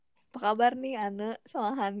kabar nih Ane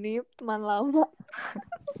sama Hanif, teman lama?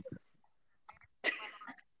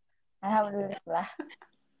 Alhamdulillah.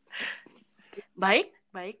 Baik.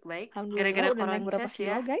 Alhamdulillah Gara-gara udah naik berapa koronces kilo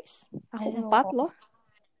ya. guys? Aku Aduh. 4 loh.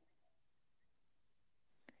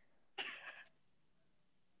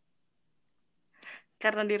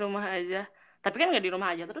 Karena di rumah aja. Tapi kan nggak di rumah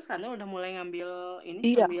aja terus karena udah mulai ngambil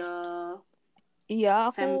Iya. ngambil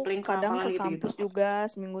Iya, aku sampling ke kadang lapangan ke gitu-gitu. kampus juga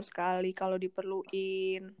seminggu sekali kalau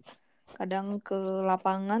diperluin. Kadang ke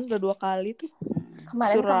lapangan udah 2 kali tuh.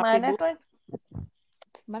 Kemarin Suruh rapi kemana dulu. tuh?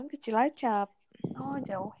 Kemarin ke Cilacap. Oh,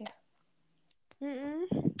 jauh ya.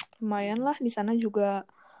 Lumayan lah di sana juga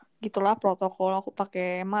gitulah protokol. Aku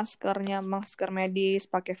pakai masker medis,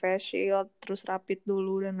 pakai face shield, terus rapid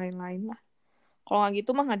dulu dan lain-lain lah. Kalau nggak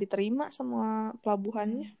gitu mah nggak diterima sama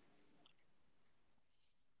pelabuhannya.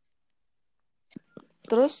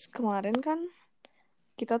 Terus kemarin kan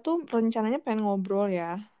kita tuh rencananya pengen ngobrol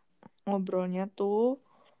ya. Ngobrolnya tuh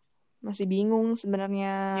masih bingung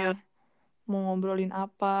sebenarnya Yo. mau ngobrolin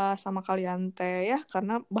apa sama kalian teh ya,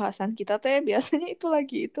 karena bahasan kita teh biasanya itu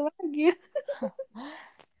lagi.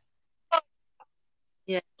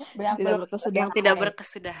 Ya. Yang Tidak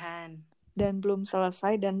berkesudahan. Dan belum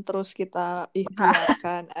selesai dan terus kita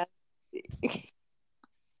ikhtiarkan.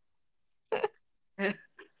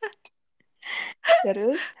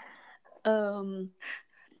 Terus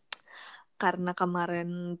karena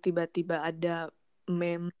kemarin tiba-tiba ada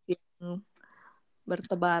meme yang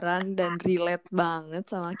bertebaran dan relate banget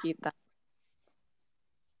sama kita.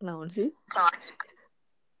 Naon sih?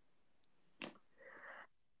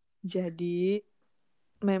 Jadi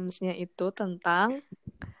memesnya itu tentang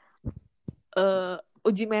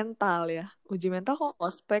uji mental ya. Uji mental kok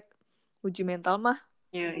ospek. Uji mental mah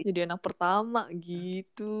jadi anak pertama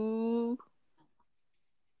gitu.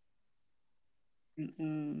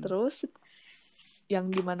 Terus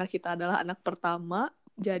yang dimana kita adalah anak pertama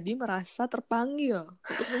jadi merasa terpanggil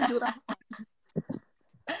untuk mencurahkan.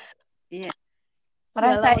 Iya.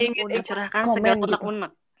 Merasa ingin mencurahkan komen segala gitu.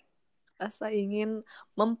 unek-unek. Rasa ingin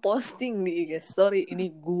memposting di IG story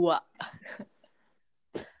ini gua.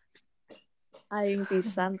 Aing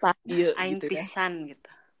pisan tah ieu Aing gitu ya. pisan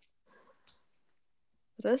gitu.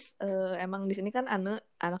 Terus emang di sini kan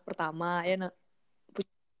anak pertama ya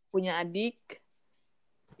punya adik.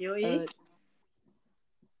 Yoi.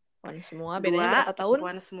 Perempuan semua, bedanya berapa tahun?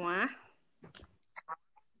 Perempuan semua.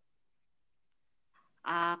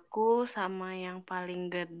 Aku sama yang paling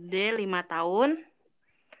gede 5 tahun.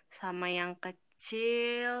 Sama yang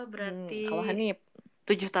kecil berarti Kalau Hanif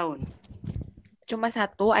 7 tahun. Cuma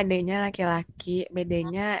satu adanya laki-laki,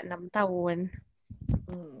 bedanya 6 tahun.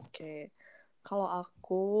 Oke. Kalau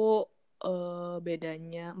aku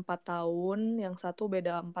bedanya 4 tahun, yang satu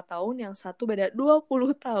beda 4 tahun, yang satu beda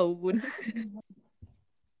 20 tahun.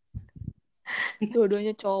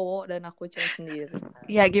 Dua-duanya cowok dan aku cewek sendiri.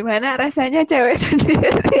 Ya gimana rasanya cewek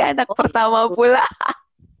sendiri, anak pertama pula.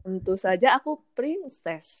 Tentu saja aku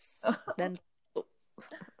princess dan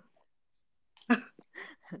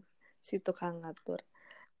si tukang ngatur.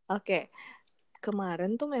 Oke.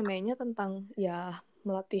 Kemarin tuh memenya tentang ya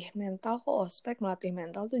melatih mental kok ospek, melatih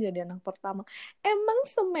mental tuh jadi anak pertama. Emang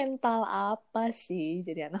semental apa sih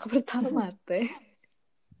jadi anak pertama teh?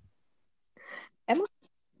 Emang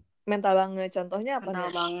mental banget, contohnya apa Mental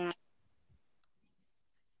nih? banget.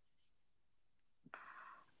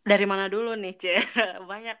 Dari mana dulu nih, Ce?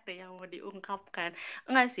 Banyak deh yang mau diungkapkan.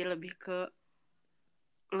 Enggak sih, lebih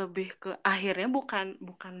ke akhirnya bukan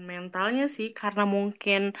mentalnya sih, karena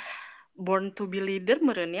mungkin born to be leader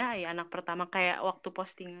meren ya anak pertama, kayak waktu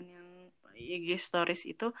postingan yang IG stories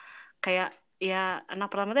itu kayak ya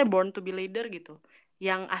anak pertama tuh born to be leader gitu,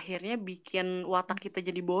 yang akhirnya bikin watak kita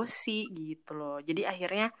jadi bosi gitu loh. Jadi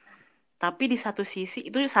akhirnya, tapi di satu sisi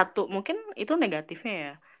itu mungkin itu negatifnya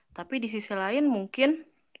ya, tapi di sisi lain mungkin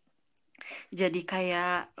jadi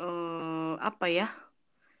kayak apa ya,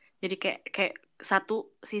 jadi kayak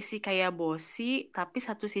satu sisi kayak bosi, tapi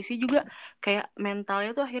satu sisi juga kayak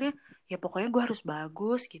mentalnya tuh akhirnya ya pokoknya gue harus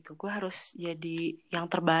bagus gitu, gue harus jadi yang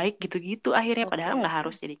terbaik gitu-gitu akhirnya. Padahal nggak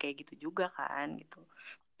harus jadi kayak gitu juga kan gitu.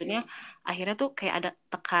 Maksudnya akhirnya tuh kayak ada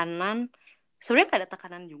tekanan, sebenarnya nggak ada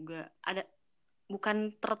tekanan juga, ada,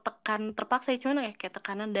 bukan tertekan terpaksa, cuma kayak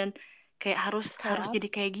tekanan dan kayak harus jadi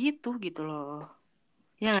kayak gitu loh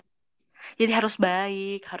ya. Jadi harus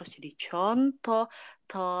baik, harus jadi contoh,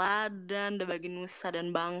 teladan bagi nusa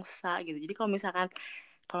dan bangsa gitu. Jadi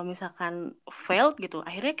kalau misalkan failed gitu,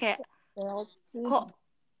 akhirnya kayak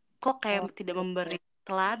kok kayak tidak memberi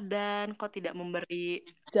teladan, kok tidak memberi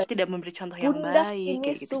contoh yang baik, ini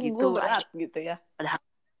kayak gitu-gitu. berat gitu ya. Padahal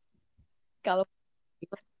Kalau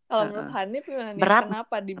Kalau menurut Hanif gimana nih? Berat.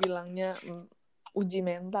 Kenapa dibilangnya uji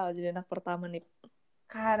mental jadi anak pertama nih?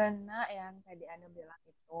 Karena yang tadi Ana bilang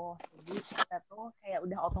itu, jadi kita tuh kayak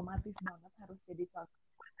udah otomatis banget harus jadi contoh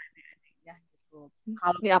buat adik-adiknya gitu.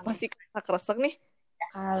 Ini apa sih kresek nih?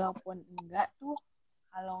 Kalaupun enggak tuh,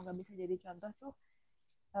 kalau nggak bisa jadi contoh tuh,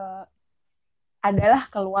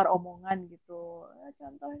 adalah keluar omongan gitu.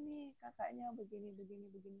 Contoh nih kakaknya begini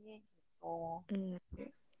gitu.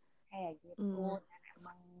 Kayak gitu. Dan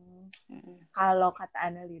emang kalau kata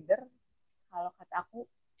Ana leader, kalau kata aku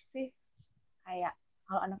sih kayak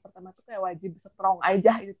kalau anak pertama tuh kayak wajib strong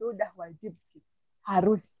aja, itu udah wajib gitu.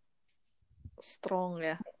 Harus strong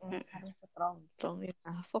ya. Harus strong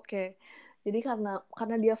enough. Oke. Jadi karena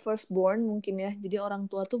dia firstborn mungkin ya. Jadi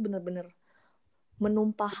orang tua tuh bener-bener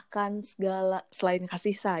menumpahkan segala, selain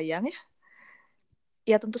kasih sayang ya.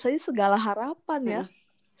 Ya tentu saja segala harapan ya.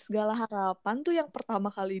 Segala harapan tuh yang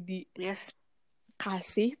pertama kali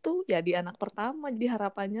dikasih tuh ya di anak pertama. Jadi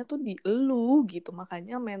harapannya tuh di elu gitu.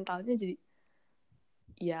 Makanya mentalnya jadi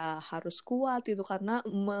ya harus kuat itu karena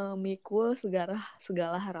memikul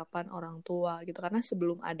segala harapan orang tua gitu. Karena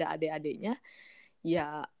sebelum ada adik-adiknya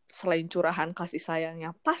ya selain curahan kasih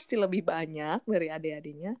sayangnya pasti lebih banyak dari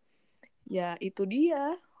adik-adiknya. Ya itu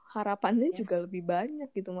dia, harapannya juga lebih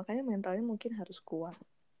banyak gitu. Makanya mentalnya mungkin harus kuat.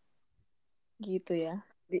 Gitu ya.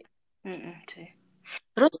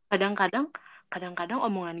 Terus kadang-kadang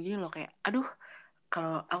omongan gini loh kayak, aduh,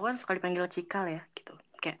 kalau aku kan suka dipanggil Cikal ya gitu.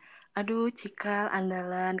 Kayak, aduh Cikal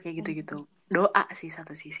andalan kayak gitu-gitu. Doa sih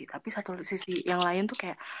satu sisi, tapi satu sisi yang lain tuh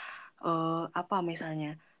kayak apa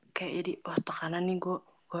misalnya kayak jadi tekanan nih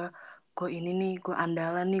gue ini nih gue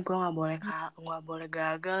andalan nih gue nggak boleh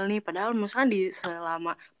gagal nih padahal misalkan di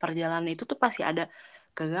selama perjalanan itu tuh pasti ada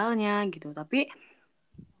gagalnya gitu tapi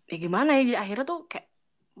ya gimana ya di akhirnya tuh kayak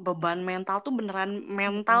beban mental tuh beneran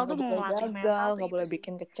mental tuh melatih mental tuh nggak boleh itu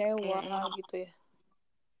bikin kecewa kayak, gitu ya.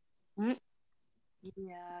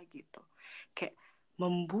 Iya gitu kayak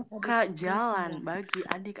membuka jalan bagi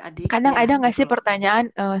adik-adiknya. Kadang ada nggak gitu sih pertanyaan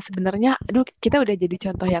sebenarnya, aduh kita udah jadi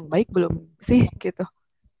contoh yang baik belum sih gitu?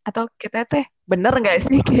 Atau kita teh bener nggak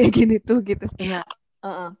sih kayak gini tuh gitu? Iya.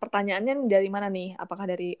 Pertanyaannya dari mana nih? Apakah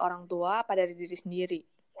dari orang tua apa dari diri sendiri?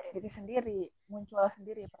 Dari diri sendiri, muncul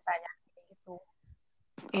sendiri pertanyaan kayak gitu.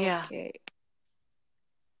 Iya. Oke.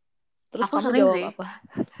 Terus Aku kamu sering jawab sih. apa?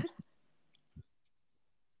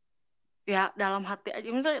 Ya dalam hati aja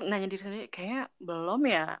misalnya nanya diri sendiri kayaknya belum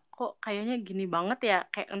ya kok kayaknya gini banget ya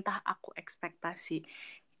kayak entah aku ekspektasi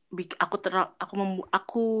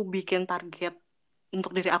aku bikin target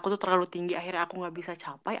untuk diri aku tuh terlalu tinggi akhirnya aku nggak bisa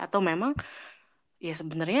capai atau memang ya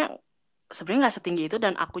sebenarnya nggak setinggi itu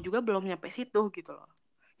dan aku juga belum nyampe situ gitu loh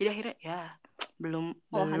jadi akhirnya ya belum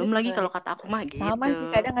lagi kalau kata aku mah gitu. Sama sih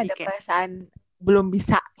kadang ada kayak, perasaan belum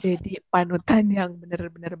bisa jadi panutan yang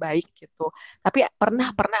benar-benar baik gitu. Tapi pernah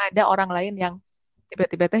ada orang lain yang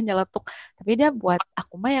tiba-tiba teh nyeletuk. Tapi dia buat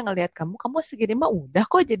aku mah yang ngelihat kamu segini mah udah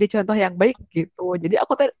kok jadi contoh yang baik gitu. Jadi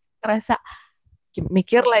aku tuh ngerasa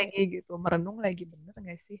mikir lagi gitu, merenung lagi bener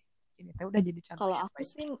nggak sih? Ini teh udah jadi contoh Kalau yang aku baik.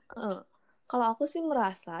 sih kalau aku sih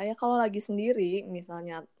merasa ya kalau lagi sendiri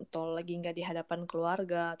misalnya atau lagi nggak di hadapan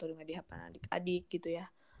keluarga atau nggak di hadapan adik-adik gitu ya,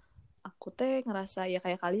 aku teh ngerasa ya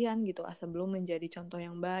kayak kalian gitu, asa belum menjadi contoh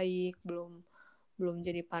yang baik, belum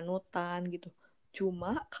jadi panutan gitu.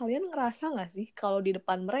 Cuma kalian ngerasa nggak sih kalau di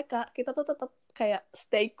depan mereka kita tuh tetap kayak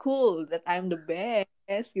stay cool that I'm the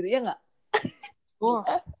best gitu ya nggak?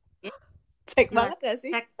 Cek banget gak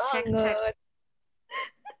sih? cek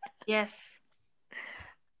yes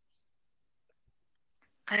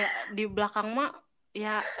kayak di belakang mah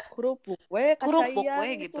ya Kerupuk kerupuk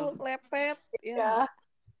kacayan gitu. lepet ya.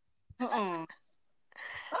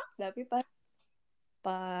 Tapi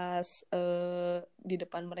pas di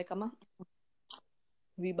depan mereka mah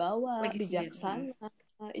wibawa, bijaksana,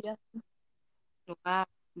 ya, suka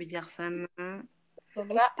bijaksana,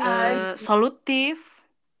 solutif, solutif.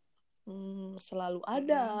 selalu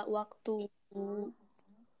ada waktu,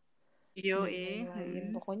 Yoi.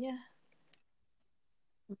 lain pokoknya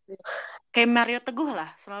Kayak Mario Teguh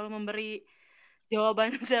lah, selalu memberi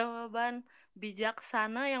jawaban-jawaban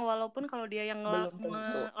bijaksana yang walaupun kalau dia yang belum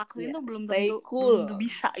tentu ngelakuin ya, tuh belum stay tentu cool,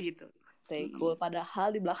 bisa gitu. stay cool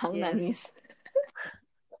padahal di belakang Yes. nangis.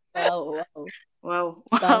 wow Wow.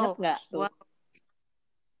 banget nggak tuh? Wow.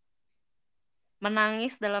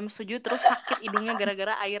 Menangis dalam sujud terus sakit hidungnya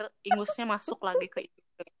gara-gara air ingusnya masuk lagi ke hidung.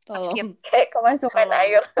 Tolong. Kayak kemasukan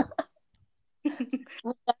air.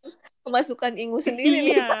 Kemasukan ingus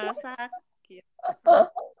sendiri nih. Iya, sakit.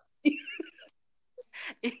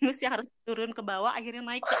 Ingus yang harus turun ke bawah akhirnya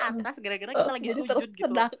naik ke atas gara-gara kita lagi Jadi sujud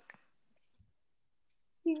gitu.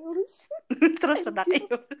 ngurus Terus anak anjir.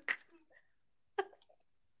 itu.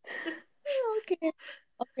 Oke.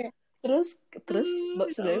 Oke. Terus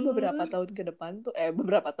sebenarnya beberapa tahun ke depan tuh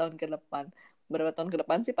beberapa tahun ke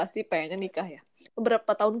depan sih pasti pengennya nikah ya.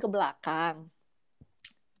 Beberapa tahun ke belakang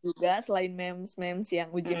juga selain memes yang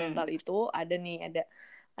uji mental itu ada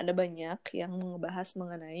banyak yang membahas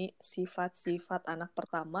mengenai sifat-sifat anak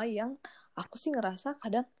pertama yang aku sih ngerasa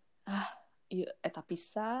kadang iya eta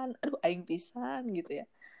pisan, aduh aing pisan gitu ya.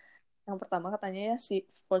 Yang pertama katanya ya si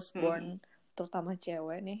firstborn terutama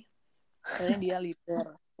cewek nih, katanya dia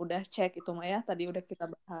leader. Udah cek itu mah ya, tadi udah kita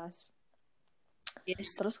bahas.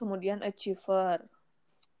 Yes. Terus kemudian achiever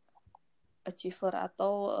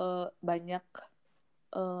atau banyak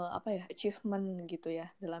achievement gitu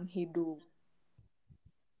ya dalam hidup.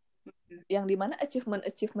 Yang dimana achievement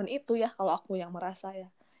itu ya kalau aku yang merasa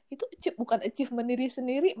ya itu bukan achievement diri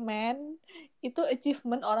sendiri, man. Itu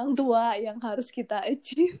achievement orang tua yang harus kita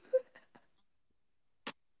achieve.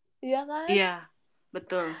 Iya kan? Iya,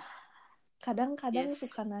 betul. Kadang-kadang Yes.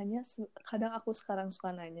 suka nanya, kadang aku sekarang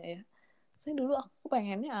suka nanya ya. Saya dulu aku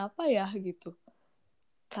pengennya apa ya gitu.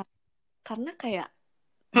 Karena kayak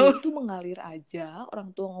dulu tuh mengalir aja,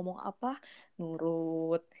 orang tua ngomong apa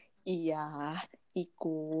nurut, iya,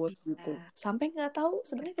 ikut gitu. Iya, Sampai nggak tahu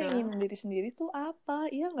sebenarnya betul. keinginan diri sendiri tuh apa,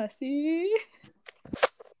 iya nggak sih?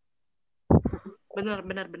 Bener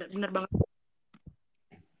banget.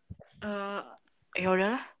 Ya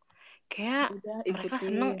udahlah, kayak Udah mereka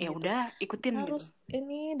seneng, ikutin ya gitu. udah ikutin gitu. Harus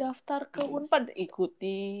ini daftar ke Unpad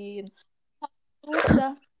ikutin. Terus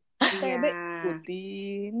daftar UTB Iya.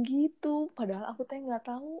 ikutin gitu. Padahal aku teh nggak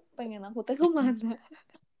tahu pengen aku teh kemana.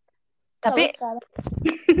 Kalau Tapi sekarang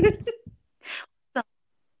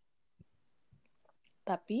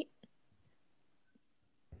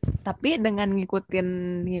tapi dengan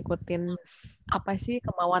ngikutin apa sih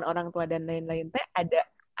kemauan orang tua dan lain-lain teh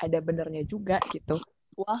ada benernya juga gitu.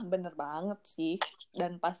 wah bener banget sih.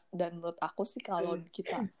 Dan menurut aku sih kalau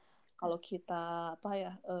kita apa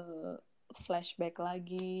ya flashback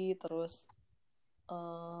lagi terus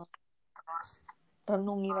eh,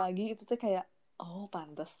 renungi lagi itu tuh kayak oh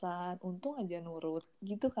pantesan untung aja nurut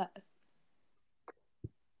gitu kak.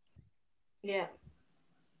 Iya.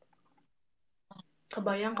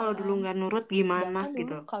 Kebayang kalau dulu nggak nurut gimana Sedangkan dulu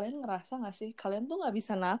gitu. kalian ngerasa nggak sih kalian tuh nggak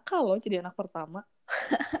bisa nakal loh jadi anak pertama.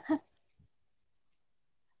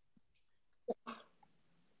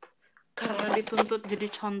 Karena dituntut jadi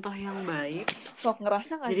contoh yang baik. Sok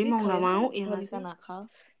ngerasa nggak Jadi sih mau nggak kalian mau tuh ya nggak nggak bisa sih? nakal.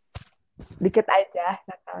 Dikit aja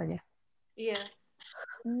nakalnya. Iya.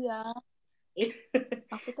 Iya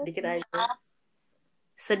aku tuh Dikit aja.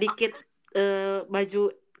 Sedikit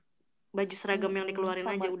baju seragam yang dikeluarin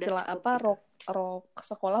sama aja udah cukup gitu. rok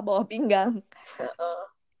sekolah bawah pinggang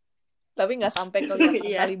tapi nggak sampai kelihatan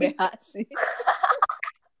Iya. tali BH sih.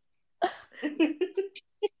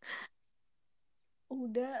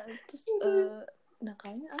 Udah terus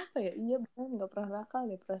nakalnya apa ya, iya bener nggak pernah nakal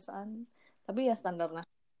deh perasaan, tapi ya standar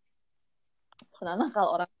nakal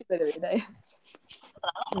orang sih beda-beda ya.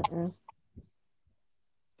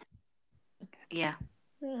 Iya.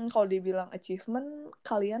 Kalau dibilang achievement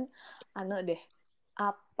kalian deh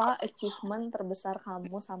apa achievement terbesar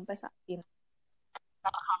kamu sampai saat ini?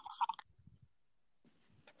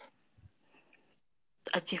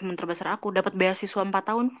 Achievement terbesar aku dapat beasiswa 4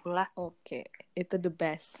 tahun full lah. Oke, itu the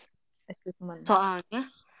best achievement. Soalnya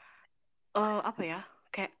apa ya?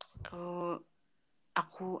 Kayak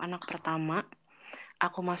aku anak pertama,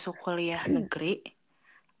 aku masuk kuliah negeri,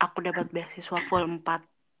 aku dapat beasiswa full 4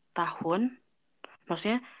 tahun.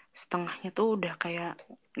 Maksudnya setengahnya tuh udah kayak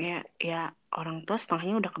ya orang tua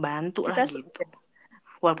setengahnya udah kebantu lah Kita gitu.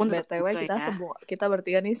 Walaupun tetap BTW juga kita ya. kita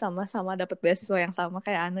bertiga nih sama-sama dapat beasiswa yang sama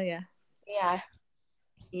kayak Ane ya. Iya.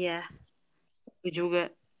 Iya, itu juga.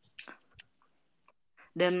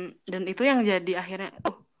 Dan itu yang jadi akhirnya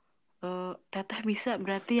teteh bisa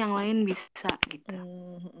berarti yang lain bisa gitu.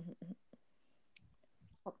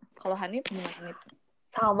 Kalau Hanif gimana Hanif?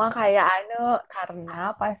 Sama kayak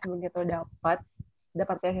karena pas begitu dapat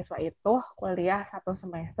beasiswa itu kuliah 1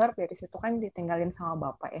 semester dari situ kan ditinggalin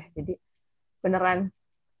sama bapak ya, jadi beneran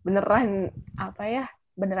apa ya,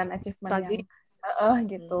 beneran achievement yang Lagi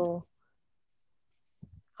gitu.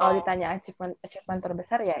 Kalau ditanya achievement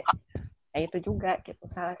terbesar ya itu juga gitu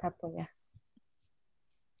salah satunya.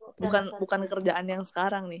 bukan kerjaan yang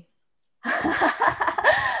sekarang nih.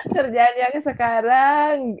 Kerjaan yang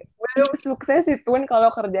sekarang belum sukses itu, kalau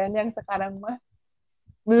kerjaan yang sekarang mah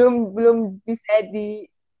belum bisa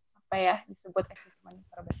disebut achievement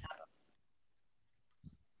terbesar.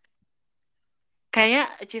 Kayaknya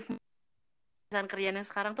achievement kerjaan yang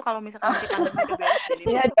sekarang tuh kalau misalkan nanti pandemi udah beres jadi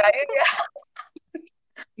Iya, jadi ya.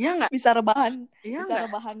 Iya nggak? Bisa rebahan, Iya bisa nggak?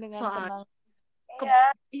 rebahan dengan Soal tenang.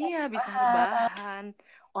 iya bisa Wah, rebahan,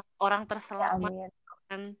 orang ya terselamatkan.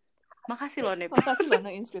 amin. Makasih loh Nep. Makasih loh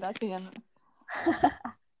Nak, inspirasinya.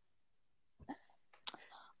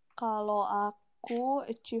 Kalau aku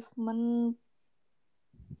achievement,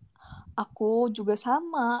 aku juga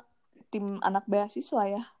sama tim anak beasiswa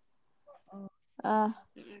ya. Ah,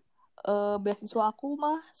 beasiswa aku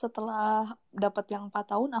mah setelah dapat yang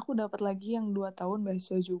 4 tahun, aku dapat lagi yang 2 tahun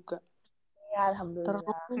beasiswa juga. Ya alhamdulillah.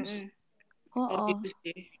 Terus, Oh oh, gitu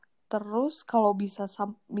sih. terus kalau bisa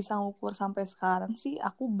ngukur sampai sekarang sih,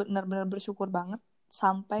 aku benar-benar bersyukur banget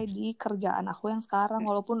sampai di kerjaan aku yang sekarang,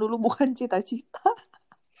 walaupun dulu bukan cita-cita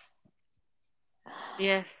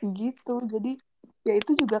Yes. gitu. Jadi ya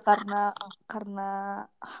itu juga karena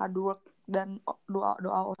hard work dan doa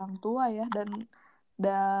orang tua ya, dan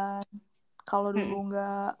kalau dulu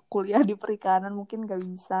nggak kuliah di perikanan mungkin nggak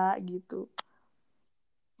bisa gitu.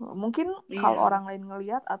 Mungkin kalau Iya. orang lain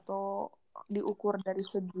ngelihat atau diukur dari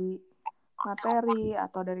segi materi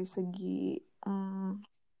atau dari segi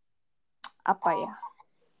apa ya,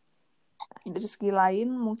 dari segi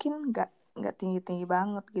lain mungkin nggak tinggi-tinggi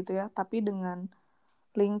banget gitu ya, tapi dengan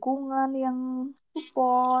lingkungan yang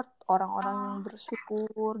support, orang-orang yang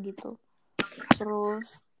bersyukur gitu,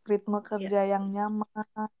 terus ritme Iya. kerja yang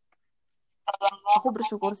nyaman, aku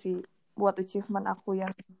bersyukur sih buat achievement aku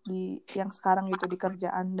yang sekarang gitu di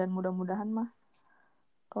kerjaan, dan mudah-mudahan mah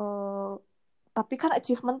eh, tapi kan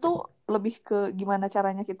achievement tuh lebih ke gimana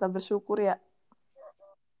caranya kita bersyukur ya.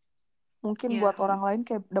 Mungkin Iya. buat orang lain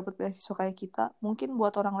kayak dapat beasiswa kayak kita, mungkin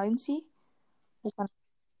buat orang lain sih bukan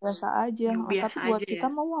biasa aja. Ya, Tapi biasa buat aja kita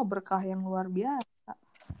ya. mah wah berkah yang luar biasa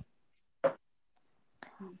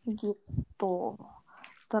gitu.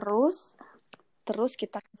 Terus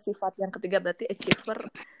kita ke sifat yang ketiga, berarti achiever,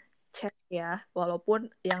 check ya, walaupun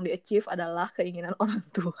yang di achieve adalah keinginan orang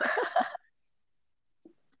tua.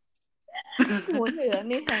 Kemudian ya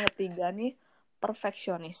nih yang ketiga nih,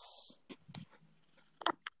 perfeksionis.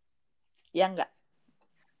 Ya enggak?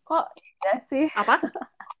 Kok iya sih? Apa?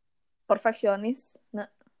 Perfeksionis. Nah,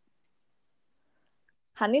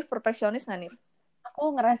 Hanif perfeksionis, Hanif?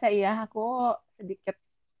 Aku ngerasa iya, aku sedikit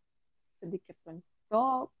sedikit pun itu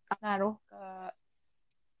ngaruh ke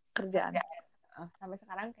Kerjaan. kerjaan. Sampai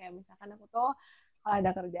sekarang kayak misalkan aku tuh kalau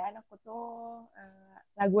ada kerjaan aku tuh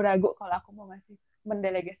ragu-ragu kalau aku mau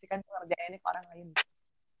mendelegasikan pekerjaan ini ke orang lain.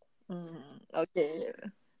 Oke.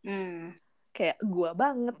 Hmm. Kayak gua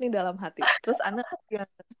banget nih dalam hati. Terus anak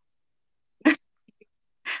gimana?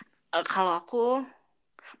 Kalau aku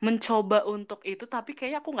mencoba untuk itu, tapi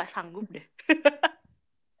kayaknya aku nggak sanggup deh.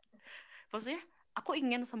 Maksudnya, aku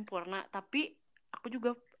ingin sempurna, tapi aku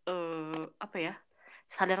juga apa ya,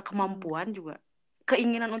 sadar kemampuan juga.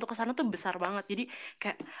 Keinginan untuk kesana tuh besar banget. Jadi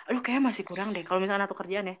kayak, aduh kayaknya masih kurang deh. Kalau misalnya aku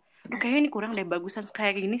kerjaan ya, aduh kayaknya ini kurang deh. Bagusan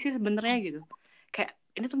kayak gini sih sebenarnya gitu. Kayak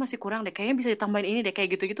ini tuh masih kurang deh. Kayaknya bisa ditambahin ini deh.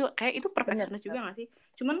 Kayak gitu-gitu. Kayak itu Bener. perfeksionis juga nggak sih?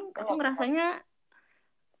 Cuman aku Benar. ngerasanya,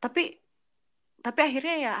 tapi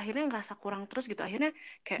akhirnya ngerasa kurang terus gitu. Akhirnya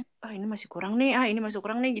kayak ini masih kurang nih, ini masih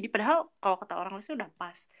kurang nih. Jadi padahal kalau kata orang lain sih udah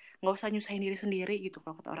pas, nggak usah nyusahin diri sendiri gitu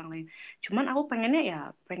kalau kata orang lain. Cuman aku pengennya ya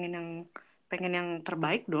pengen yang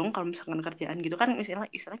terbaik dong. Kalau misalkan kerjaan gitu kan,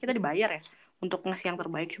 istilah kita dibayar ya untuk ngasih yang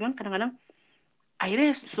terbaik. Cuman kadang-kadang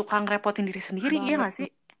akhirnya suka ngerepotin diri sendiri, iya Banget. nggak sih?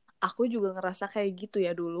 Aku juga ngerasa kayak gitu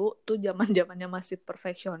ya dulu. Tuh zaman-zamannya masih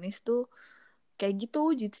perfeksionis tuh. Kayak gitu,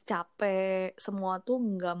 jadi capek. Semua tuh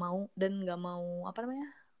nggak mau apa namanya,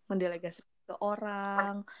 mendelegasi ke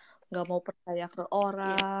orang, nggak mau percaya ke Iya.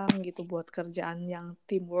 orang gitu buat kerjaan yang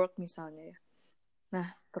teamwork misalnya ya. Nah,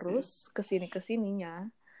 terus kesininya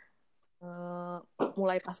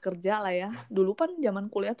mulai pas kerja lah ya. Dulu kan zaman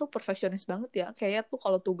kuliah tuh perfeksionis banget ya. Kayak tuh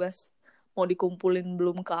kalau tugas mau dikumpulin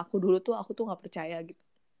belum ke aku dulu tuh, aku tuh nggak percaya gitu.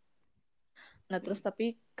 Nah, terus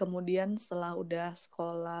tapi kemudian setelah udah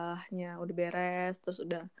sekolahnya udah beres, terus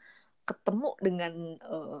udah ketemu dengan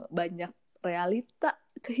banyak realita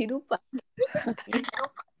kehidupan.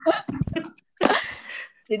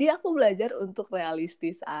 Jadi aku belajar untuk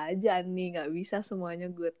realistis aja nih, nggak bisa semuanya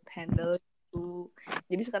good handle itu.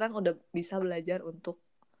 Jadi sekarang udah bisa belajar untuk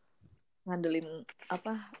ngandelin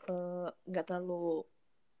apa, nggak terlalu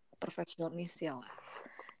perfeksionis ya lah.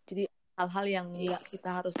 Jadi hal-hal yang Yes.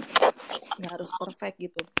 nggak harus perfect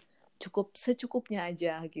gitu, cukup secukupnya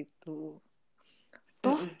aja gitu.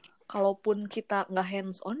 Toh Mm-mm. kalaupun kita nggak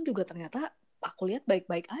hands on juga ternyata aku lihat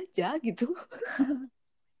baik-baik aja gitu.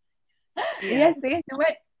 Iya Iya. sih, cuma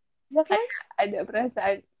Ya kan? kayak ada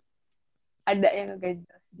perasaan ada yang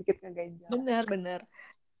ngeganjel, sedikit ngeganjel. Benar-benar.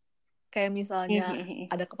 Kayak misalnya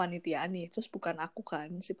ada kepanitiaan nih, terus bukan aku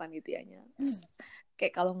kan si panitianya. Terus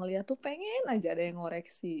kayak kalau ngeliat tuh pengen aja ada yang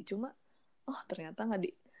ngoreksi. Cuma ternyata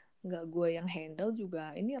nggak gue yang handle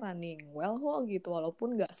juga ini running well kok gitu.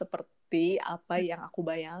 Walaupun nggak seperti apa yang aku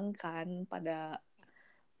bayangkan pada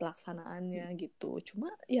pelaksanaannya gitu.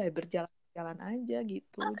 Cuma ya berjalan aja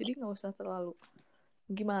gitu. Jadi nggak usah terlalu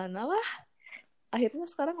gimana lah. Akhirnya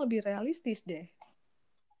sekarang lebih realistis deh.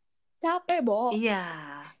 Capek, Bo.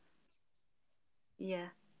 Iya.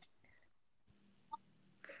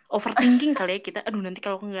 Overthinking kali ya kita. Aduh, nanti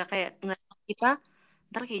kalau nggak kita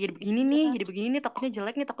ntar kayak jadi begini nih, takutnya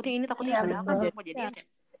jelek nih, takutnya ini, takutnya Iya, padahal kan betul. belum kejadian ya.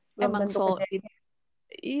 Belum Emang tentu kejadian.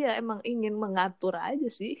 iya emang ingin mengatur aja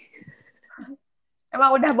sih.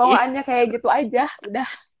 Emang udah bawaannya kayak gitu aja, udah.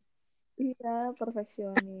 Iya,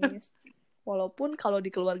 perfeksionis. Walaupun kalau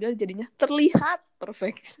di keluarga jadinya terlihat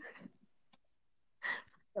perfect.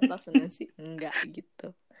 Pelaksana sih enggak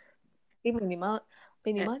gitu. Tapi minimal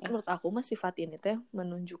menurut aku mah sifat ini teh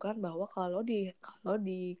menunjukkan bahwa kalau di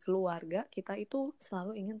keluarga kita itu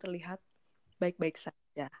selalu ingin terlihat baik-baik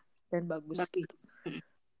saja dan bagus gitu.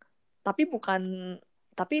 Tapi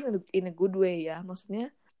in a good way ya,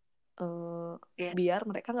 maksudnya biar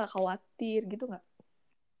mereka nggak khawatir gitu nggak?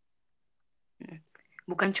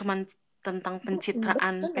 Bukan cuman tentang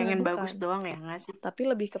pencitraan pengen bagus doang ya nggak sih? Tapi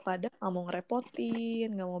lebih kepada nggak mau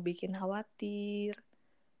ngerepotin, nggak mau bikin khawatir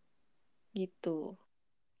gitu.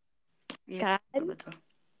 Iya, Kan? betul.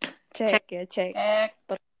 Cek.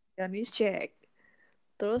 Perfeksionis cek.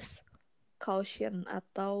 Terus caution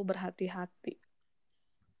atau berhati-hati.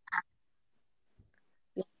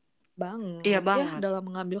 Banget. Iya Ya banget. dalam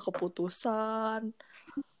mengambil keputusan.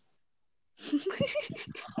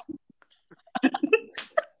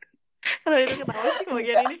 Kalau itu ketawa sih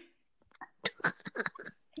bagian ini.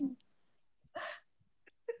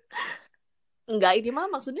 Enggak, ini mah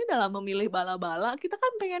maksudnya dalam memilih bala-bala kita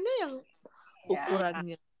kan pengennya yang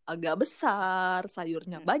ukurannya agak besar,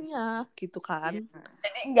 sayurnya banyak gitu kan.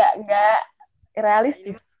 Jadi nggak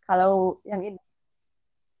realistis kalau yang ini.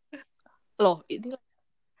 Loh, ini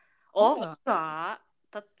enggak.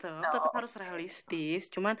 Tetap harus realistis,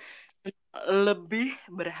 cuman lebih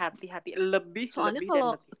berhati-hati, soalnya lebih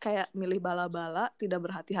kalau dan lebih. kayak milih bala-bala tidak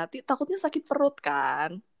berhati-hati takutnya sakit perut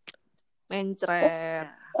kan, mencret,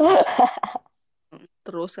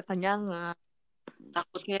 terus kekenyangan,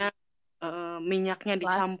 Takutnya minyaknya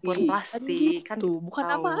dicampur plastik kan gitu. Bukan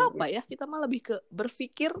apa-apa ya, kita mah lebih ke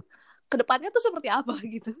berpikir ke depannya tuh seperti apa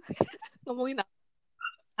gitu. Ngomongin apa?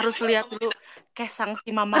 Harus lihat dulu kesang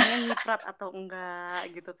si mamangnya nyiprat atau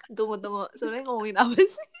enggak gitu. Tunggu, sebenarnya ngomongin apa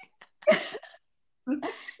sih?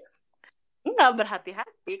 Enggak,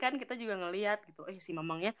 berhati-hati kan kita juga ngelihat gitu. Si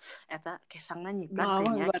mamangnya eta kesangnya nyiprat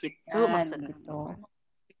tehnya gitu maksudnya. Gitu.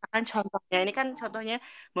 Kan contohnya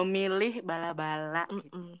memilih bala-bala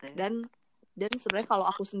gitu. Dan sebenarnya kalau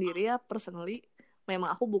aku sendiri ya personally memang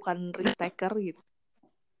aku bukan risk taker gitu.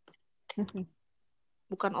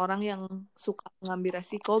 Bukan orang yang suka ngambil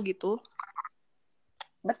resiko gitu.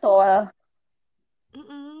 Betul.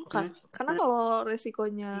 Karena kalau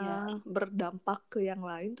resikonya berdampak ke yang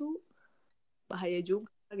lain tuh bahaya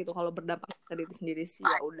juga gitu. Kalau berdampak ke diri sendiri sih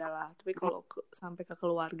ya udahlah. Tapi kalau sampai ke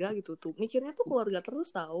keluarga gitu tuh mikirnya tuh keluarga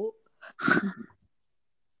terus tahu.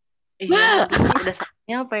 Iya, udah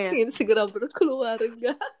saatnya apa ya? Ingin segera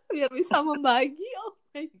berkeluarga biar bisa membagi. Oh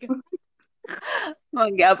my god.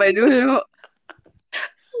 Membagi apa dulu?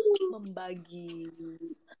 Membagi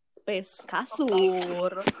space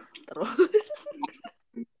kasur, terus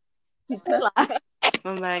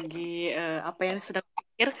membagi apa yang sedang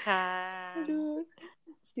dipikirkan. Aduh,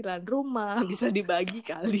 cicilan rumah bisa dibagi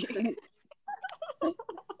kali.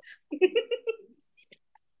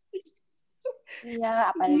 Iya,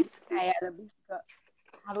 apalagi kayak lebih ke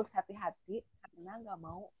harus hati-hati karena nggak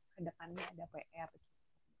mau ke depannya ada PR.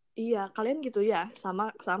 Iya, kalian gitu ya,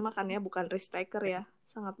 sama kan ya, bukan risk taker ya,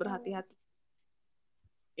 sangat berhati-hati.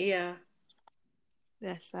 Iya.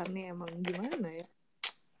 Dasarnya emang gimana ya?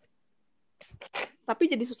 Tapi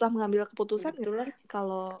jadi susah mengambil keputusan gitu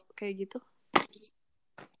kalau kayak gitu.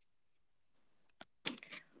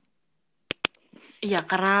 Iya,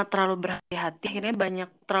 karena terlalu berhati-hati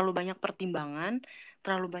akhirnya terlalu banyak pertimbangan,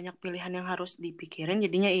 terlalu banyak pilihan yang harus dipikirin,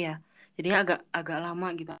 jadinya agak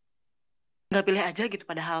lama gitu. Nggak pilih aja gitu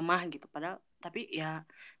padahal mah gitu, tapi ya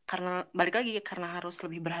karena balik lagi karena harus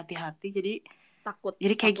lebih berhati-hati jadi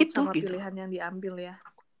kayak gitu sama gitu. Pilihan yang diambil ya.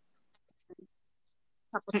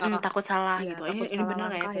 Takut salah ya, gitu. Takut Ini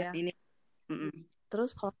benar nggak ya? Ini.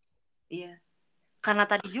 Terus kalau iya. Karena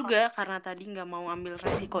tadi nggak mau ambil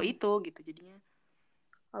resiko itu gitu jadinya.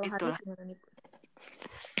 Kalau hari gimana nih?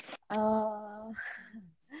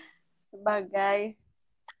 sebagai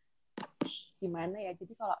gimana ya?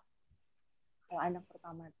 Jadi kalau anak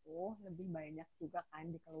pertama tuh lebih banyak juga kan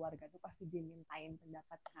di keluarga tuh pasti dimintain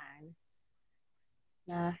pendapat kan.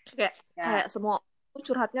 Nah, Kayak ya semua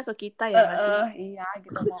curhatnya ke kita ya nggak sih? iya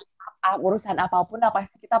gitu mau urusan apapun lah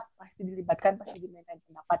pasti kita pasti dilibatkan, pasti dimintain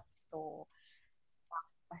pendapat gitu.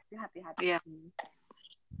 Pasti hati-hati Iya. sih.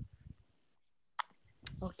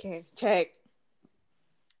 Oke, cek.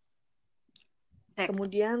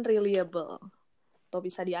 Kemudian reliable atau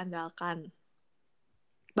bisa diandalkan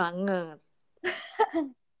banget.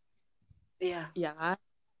 Iya. Iya kan?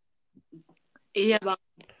 Iya bang.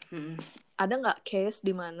 Ada nggak case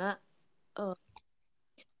di mana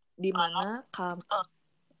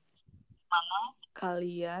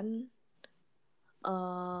kalian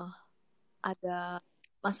ada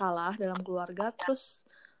masalah dalam keluarga, terus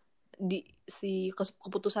si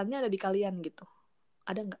keputusannya ada di kalian gitu?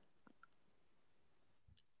 Ada nggak?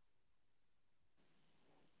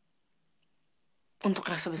 Untuk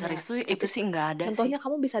rasa besar Ya, itu sih nggak ada contohnya sih.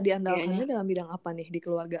 kamu bisa diandalkannya Kayaknya. dalam bidang apa nih di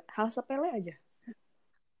keluarga? Hal sepele aja.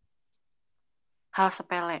 Hal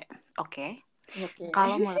sepele, oke.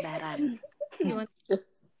 Kalau mau lebaran, Gimana?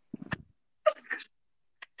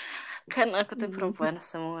 kan aku tuh perempuan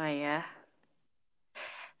semua ya.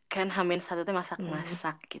 Kan H-1 tuh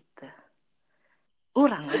masak-masak gitu.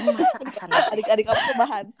 Orang kan masak asana teh. Adik-adik kamu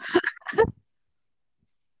rebahan.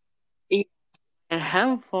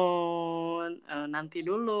 Handphone, nanti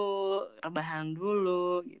dulu, rebahan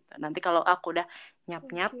dulu gitu. Nanti kalau aku udah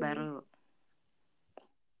nyap-nyap baru.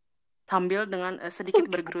 Sambil dengan sedikit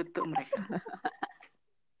bergerutu mereka.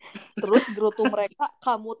 Terus gerutu mereka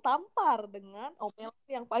kamu tampar dengan omelan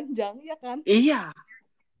yang panjang, ya kan? Iya.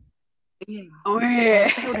 Teh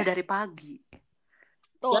udah dari pagi.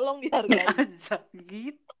 Tolong dihargai. Aja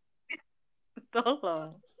gitu.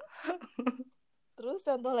 Tolong. Terus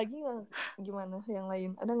contoh lagi nggak? Gimana yang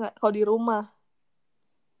lain? Ada nggak? Kalau di rumah?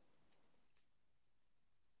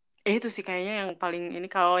 Itu sih kayaknya yang paling ini.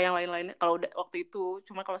 Kalau yang lain-lainnya, kalau udah waktu itu,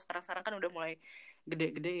 cuma kalau sekarang kan udah mulai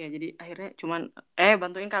gede-gede ya, jadi akhirnya cuman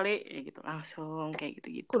bantuin kali ya gitu, langsung kayak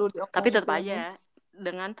gitu-gitu. Tapi tetap aja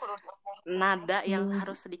dengan nada yang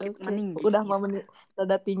harus sedikit meninggi. Udah mau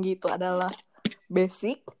nada tinggi itu adalah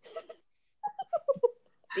basic.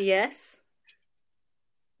 Yes.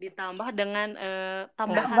 Ditambah dengan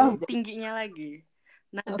tambahan tingginya lagi.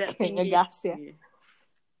 Nada tinggi. Ngegas ya.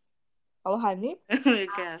 Kalau Hanif?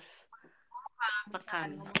 Ngegas.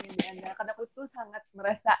 Tekan. Ngomongin diandalkan, aku tuh sangat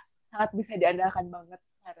merasa sangat bisa diandalkan banget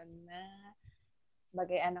karena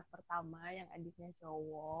sebagai anak pertama yang adiknya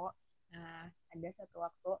cowok. Nah, ada satu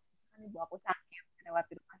waktu kan ibu aku sakit, lewat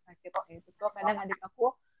di rumah sakit. Itu tuh kadang adik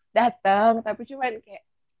aku datang, tapi cuman kayak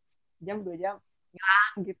sejam 2 jam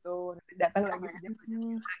hilang gitu. Nanti datang lagi sejam 2 jam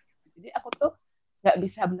hilang gitu. Jadi aku tuh nggak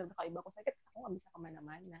bisa bener-bener, kalau ibu aku sakit, aku nggak bisa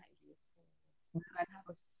kemana-mana gitu. Beneran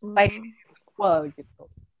harus stay di situ full gitu.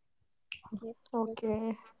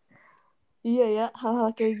 Oke. Iya ya,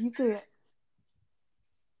 hal-hal kayak gitu ya.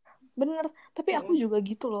 Bener, tapi aku juga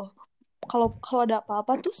gitu loh. Kalau ada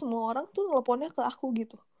apa-apa tuh semua orang tuh teleponnya ke aku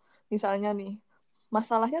gitu. Misalnya nih,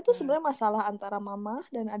 masalahnya tuh sebenarnya masalah antara mama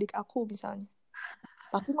dan adik aku misalnya.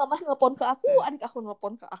 Tapi mama nelpon ke aku, adik aku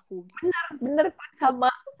nelpon ke aku. Gitu. Bener sama.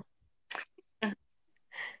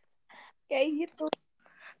 Kayak gitu.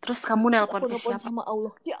 Terus kamu nelpon ke siapa? Sama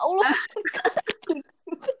Allah. Ya Allah.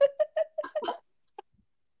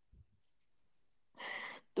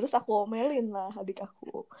 Terus aku omelin lah adik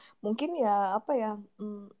aku. Mungkin ya apa ya,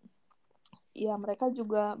 ya mereka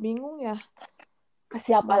juga bingung ya. Ke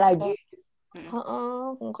siapa lagi?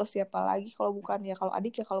 Mau ke siapa lagi kalau bukan ya, kalau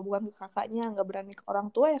adik ya, kalau bukan ke kakaknya, nggak berani ke orang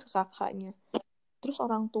tua ya ke kakaknya. Terus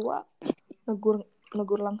orang tua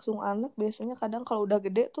negur langsung anak biasanya kadang kalau udah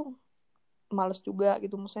gede tuh males juga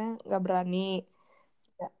gitu, maksudnya nggak berani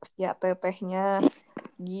ya tetehnya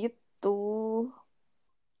gitu.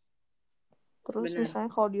 Terus Bener.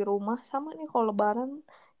 misalnya kalau di rumah sama nih, kalau lebaran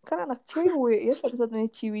kan anak cewek ya, satu-satunya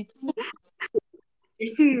ciwi-ciwi.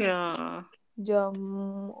 Iya. Jam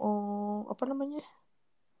apa namanya,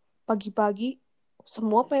 pagi-pagi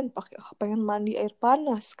semua pengen mandi air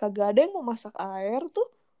panas, kagak ada yang mau masak air tuh.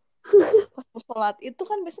 Pas mau sholat itu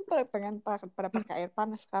kan biasanya pada pakai air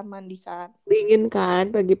panas kan, mandi kan. Dingin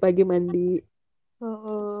kan pagi-pagi mandi.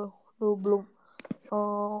 Belum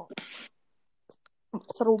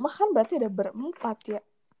serumah kan berarti ada berempat ya.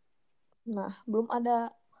 Nah, belum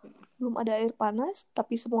ada air panas,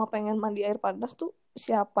 tapi semua pengen mandi air panas tuh,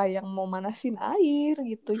 siapa yang mau manasin air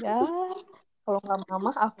gitu ya. Kalau nggak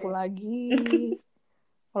mama, aku lagi.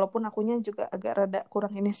 Walaupun akunya juga agak rada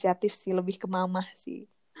kurang inisiatif sih, lebih ke mama sih.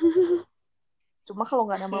 Cuma kalau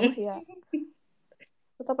nggak ada mama ya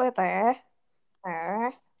apa ya, teh?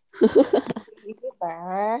 Ini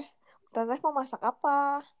teh. Teteh mau masak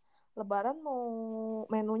apa? Lebaran mau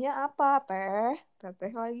menunya apa, teh?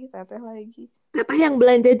 Teteh lagi. Teteh yang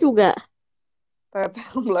belanja juga. Teteh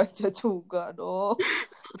belanja juga dong.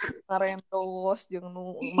 Ngarendos jeung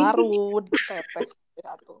nu marud teteh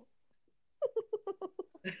ya tuh.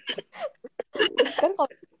 Terus kan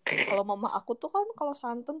kalau mama aku tuh kan kalau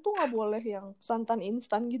santan tuh nggak boleh yang santan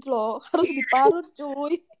instan gitu loh, harus diparut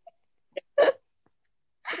cuy.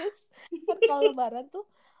 Terus kan kalau lebaran tuh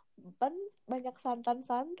kan banyak santan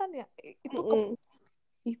ya, Mm-mm.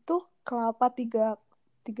 itu kelapa tiga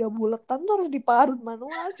buletan tuh harus diparut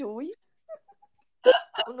manual cuy.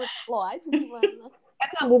 Menurut lo aja gimana? Kan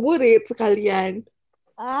ngabuburit sekalian.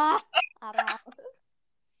 Parah.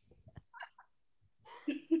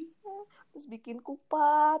 Terus bikin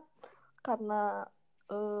kupat karena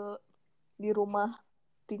eh, di rumah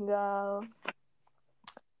tinggal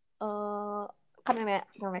eh, kan nenek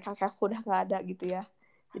kakek aku udah nggak ada gitu ya.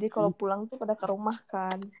 Jadi kalau pulang tuh pada ke rumah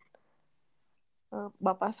kan.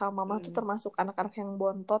 Bapak sama mama tuh termasuk anak-anak yang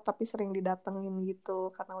bontot tapi sering didatengin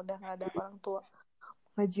gitu karena udah nggak ada orang tua.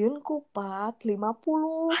 Ngajian kupat 50.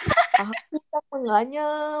 Aku yang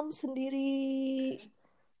menganyam sendiri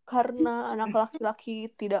karena anak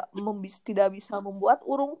laki-laki tidak bisa membuat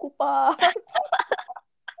urung kupat.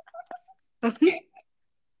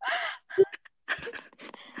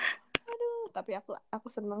 Tapi aku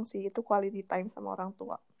seneng sih itu quality time sama orang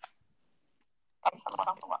tua.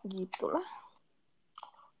 Gitulah.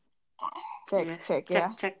 Cek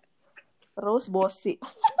ya. Cek. Terus bosi.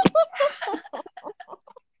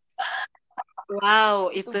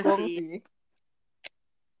 Wow, itu gong sih. sih.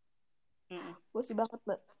 Bosi banget,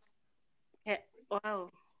 Mbak. Kayak wow,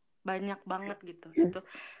 banyak banget gitu. Itu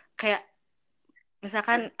kayak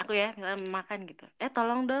misalkan aku ya, misalkan makan gitu.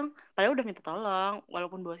 Tolong dong. Padahal udah minta tolong,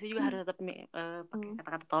 walaupun bosi juga harus tetap pakai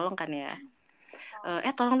kata-kata tolong kan ya.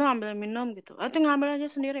 Tolong dong ambil minum gitu. Tinggal ambil aja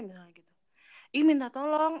sendiri misalnya gitu. Minta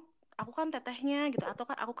tolong, aku kan tetehnya gitu, atau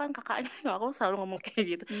kan aku kan kakaknya. Aku selalu ngomong kayak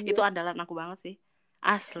gitu. Iya. Itu andalan aku banget sih,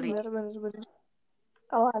 asli. Bener.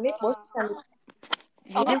 Kalau Hanif bos kan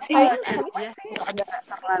Iya sih, Hanif aja. agak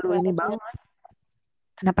Terlalu ini banget.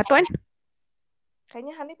 Kenapa tuh,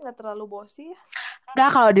 kayaknya Hanif nggak terlalu bosi ya. Enggak,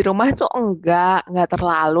 kalau di rumah tuh enggak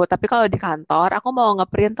terlalu. Tapi kalau di kantor, aku mau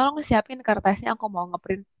ngeprint, tolong siapin kertasnya, aku mau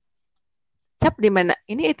ngeprint. Cap di mana?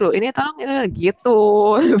 Ini tolong ini gitu.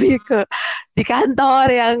 Lebih ke di kantor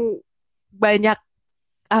yang banyak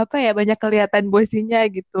apa ya, banyak kelihatan bosinya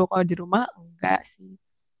gitu. Kalau di rumah enggak sih.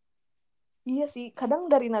 Iya sih, kadang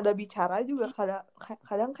dari nada bicara juga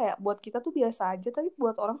kadang kayak buat kita tuh biasa aja, tapi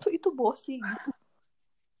buat orang tuh itu bosi gitu.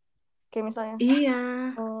 Kayak misalnya, Iya.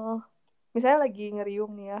 misalnya lagi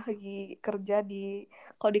ngeriung nih ya, lagi kerja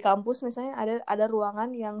kalau di kampus misalnya ada ruangan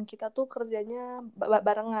yang kita tuh kerjanya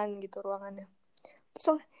barengan gitu ruangannya.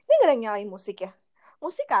 Terus ini nggak ada yang nyalain musik ya?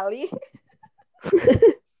 Musik kali.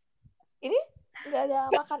 Ini nggak ada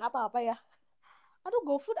makan apa-apa ya? Aduh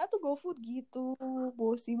GoFood gitu,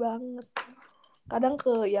 bosi banget. Kadang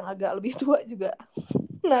ke yang agak lebih tua juga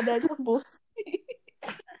nadanya bosi.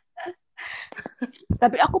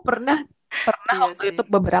 Tapi aku pernah Iya waktu sih. itu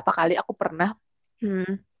beberapa kali aku pernah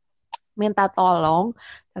minta tolong,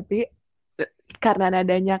 tapi karena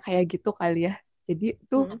nadanya kayak gitu kali ya. Jadi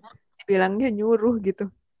tuh dibilangnya nyuruh gitu.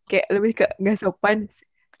 Kayak lebih ke nggak sopan.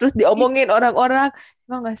 Terus diomongin orang-orang,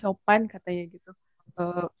 emang nggak sopan katanya gitu.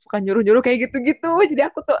 Suka nyuruh-nyuruh kayak gitu-gitu. Jadi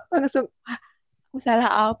aku tuh langsung, aku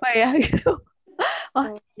salah apa ya gitu.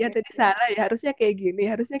 Oh, ya tadi salah ya. Harusnya kayak gini,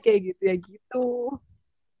 harusnya kayak gitu ya gitu.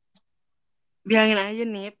 Bilangin aja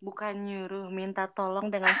nih, bukan nyuruh, minta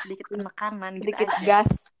tolong dengan sedikit penekanan gitu Sedikit aja. gas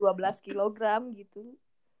 12 kilogram gitu.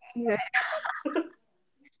 Iya,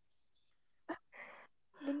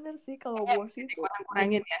 Bener sih kalau ya, bosi bisa itu.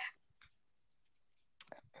 dikurang-kurangin ya.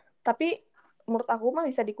 Tapi menurut aku mah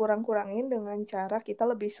bisa dikurang-kurangin dengan cara kita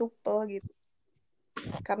lebih supel gitu.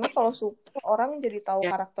 Karena kalau supel orang jadi tahu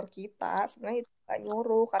Ya, karakter kita, sebenarnya itu gak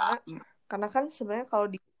nyuruh karena kan sebenarnya kalau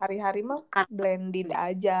di hari-hari mah karena blended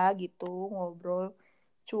aja gitu ngobrol.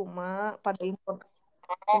 Cuma pada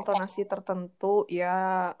intonasi tertentu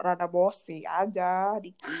ya rada bosi aja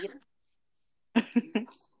dikit.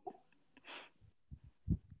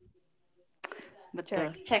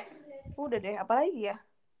 betul. Cek. Udah deh, apalagi ya?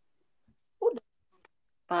 Udah.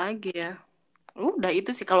 Apalagi ya. Udah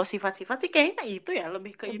itu sih, kalau sifat-sifat sih kayaknya itu ya,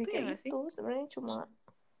 lebih ke Lebih itu ya kayak nggak sih? gitu sebenarnya cuma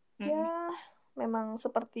ya memang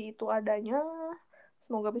seperti itu adanya.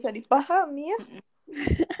 Semoga bisa dipahami ya.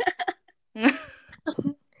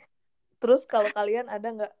 Terus kalau kalian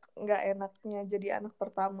ada nggak enaknya jadi anak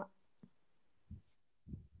pertama?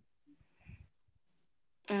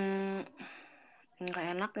 Hmm, nggak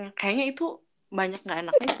enaknya. Kayaknya itu banyak nggak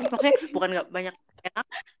enaknya sih. Maksudnya bukan nggak banyak enak,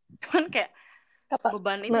 cuman kayak Kata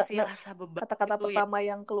beban itu nah, sih, nah, rasa beban kata-kata itu ya. pertama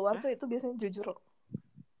yang keluar Hah? tuh itu biasanya jujur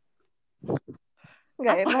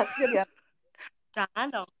nggak Apa? enak jadi Jangan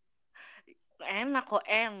dong. Enak kok,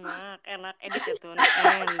 enak edit ya tuh.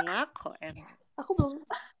 Enak kok, enak. aku belum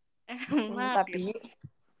Enak tapi gitu.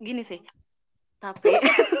 Gini sih, tapi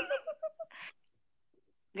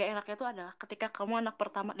gak enaknya tuh adalah ketika kamu anak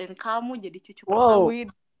pertama dan kamu jadi cucu pertama. Wow. wih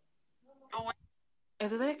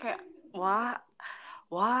Itu tuh kayak wah,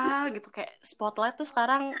 wah gitu, kayak spotlight tuh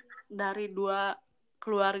sekarang dari dua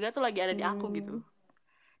keluarga tuh lagi ada di aku gitu.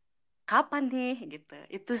 Kapan nih gitu.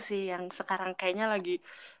 Itu sih yang sekarang kayaknya lagi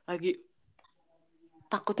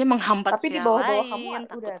takutnya menghambat tapi di yang bawah-bawah kamu lain,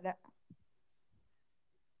 udah takut. ada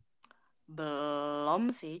Belum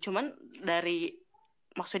sih, cuman dari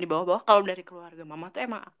maksudnya di bawah-bawah, kalau dari keluarga mama tuh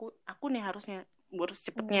emang aku nih harusnya harus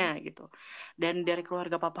cepetnya gitu. Dan dari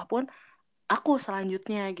keluarga papa pun aku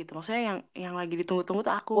selanjutnya gitu. Maksudnya yang lagi ditunggu-tunggu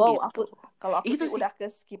tuh aku wow gitu. kalau aku Itu sih sih. udah ke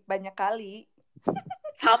skip banyak kali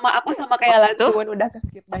Aku sama Oh, kayak itu Lantun, udah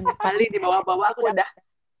ke-skip banyak kali di bawah-bawah ya aku udah.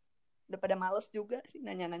 udah pada males juga sih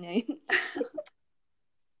nanya-nanyain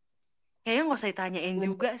kayaknya nggak usah ditanyain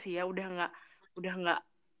juga sih ya. Udah nggak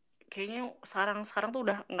kayaknya sekarang tuh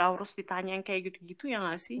udah nggak harus ditanya yang kayak gitu-gitu ya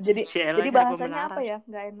nggak sih? jadi Ciela jadi cari bahasanya apa pembenaran. ya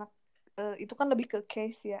nggak enak. Itu kan lebih ke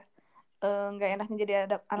case ya. Nggak enaknya jadi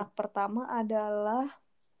ada anak pertama adalah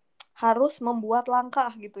harus membuat langkah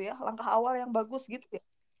gitu ya langkah awal yang bagus gitu ya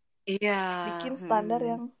Iya, bikin standar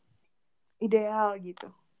yang ideal gitu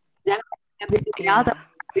Jangan iya. ideal tapi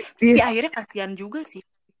Tapi realistis. akhirnya kasihan juga sih.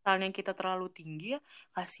 Misalnya kita terlalu tinggi ya,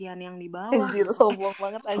 kasihan yang di bawah anjir gitu. sombong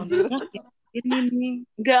banget anjir Contohnya kayak ini nih.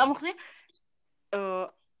 Enggak, maksudnya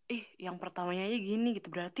eh yang pertamanya aja gini gitu.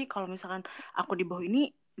 Berarti kalau misalkan aku di bawah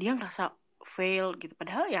ini, dia ngerasa fail gitu.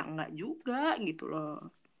 Padahal ya enggak juga gitu loh.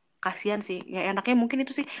 Kasihan sih. Ya enaknya mungkin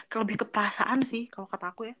itu sih lebih ke perasaan sih kalau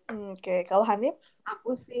kata aku ya. Oke kalau Hanif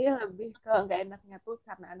Aku sih lebih ke nggak enaknya tuh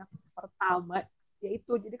karena anak pertama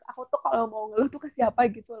yaitu jadi aku tuh kalau mau ngeluh tuh ke siapa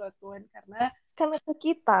gitu loh Tuan, karena kan itu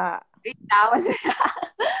kita iya maksudnya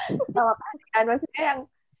sama kalian maksudnya yang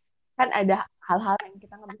kan ada hal-hal yang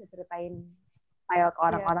kita nggak bisa ceritain file ke ya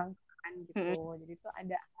orang-orang kan gitu, jadi tuh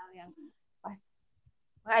ada hal yang pas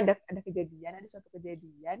ada kejadian, ada suatu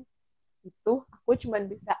kejadian itu aku cuman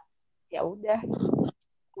bisa ya udah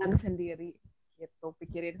jalan sendiri gitu,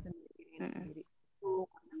 pikirin sendiri itu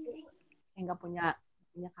karena aku yang nggak punya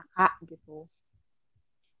kakak gitu,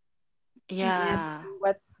 Iya. punya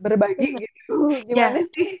buat berbagi bener gitu. Ya, Gimana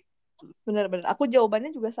sih? bener aku jawabannya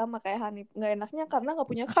juga sama kayak Hanif nggak enaknya karena nggak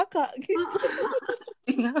punya kakak gitu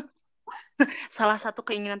salah satu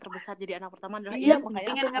keinginan terbesar jadi anak pertama adalah iya ingin Iya, punya makanya aku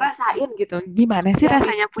ingin kakak. ngerasain gitu. Gimana sih ya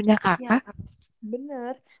rasanya punya Iya, kakak?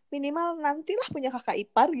 bener minimal nantilah punya kakak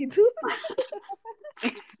ipar gitu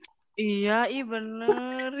iya,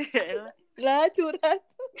 bener. Ya elah. lah curhat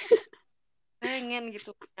Pengen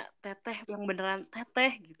gitu punya teteh yang beneran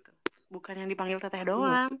teteh gitu, bukan yang dipanggil teteh Hmm.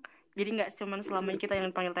 doang. Jadi nggak cuma selamanya kita yang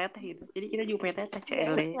dipanggil teteh gitu, jadi kita juga punya teteh.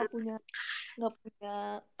 nggak enak Cele. nggak punya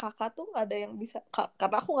kakak tuh nggak ada yang bisa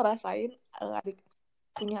karena aku ngerasain adik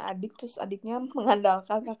punya adik terus adiknya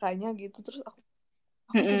mengandalkan kakaknya gitu terus aku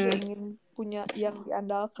juga Mm-mm. ingin punya yang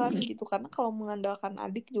diandalkan gitu karena kalau mengandalkan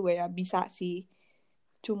adik juga ya bisa sih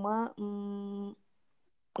cuma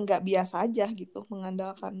nggak biasa aja gitu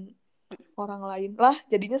mengandalkan orang lain lah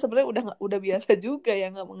jadinya sebenarnya udah biasa juga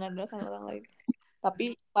ya nggak mengandalkan orang lain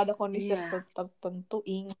tapi pada kondisi Iya, tertentu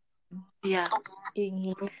ingin iya,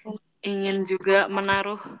 ingin ingin juga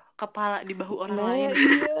menaruh kepala di bahu orang nah lain.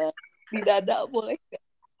 iya di dada boleh gak?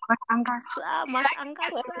 Mas angkasa, mas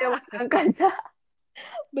angkasa. Iya, angkasa.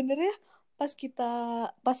 Bener ya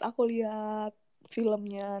pas aku lihat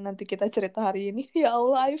filmnya nanti kita cerita hari ini ya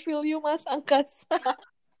Allah I feel you Mas Angkasa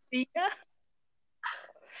Iya,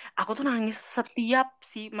 aku tuh nangis setiap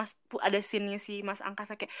si mas ada scene-nya si mas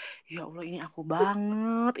angkasa, kayak ya Allah ini aku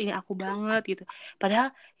banget gitu.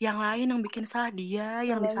 Padahal yang lain yang bikin salah, dia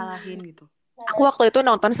yang disalahin salahnya gitu. Aku waktu itu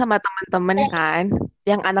nonton sama teman-teman kan.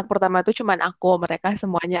 Yang anak pertama tuh cuman aku, mereka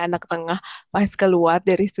semuanya anak tengah. Pas keluar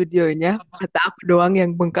dari studionya, mata aku doang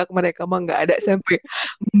yang bengkak, mereka mah nggak ada sampai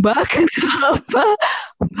Mbak kenapa?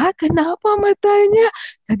 Mbak kenapa matanya?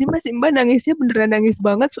 Tadi Mas Mbak nangisnya beneran nangis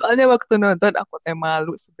banget soalnya waktu nonton aku teh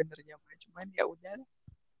malu sebenarnya, Mbak. Cuman ya udah.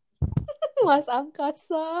 Mas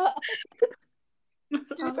Angkasa Mas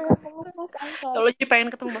jadi pengen angkasa. meluk Mas Kalau Angkasa jadi pengen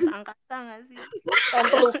ketemu mas angkasa nggak sih? pengen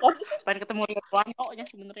pelukan Pengen ketemu Ridwanto nya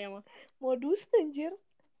sebenarnya mah. modus anjir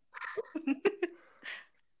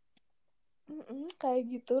kayak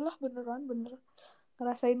gitulah beneran bener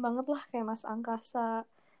ngerasain banget lah kayak Mas Angkasa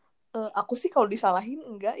Aku sih kalau disalahin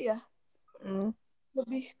enggak ya. Hmm.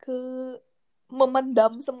 Lebih ke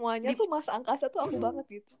memendam semuanya Di- tuh Mas Angkasa tuh aku banget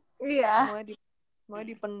gitu. Iya. Semuanya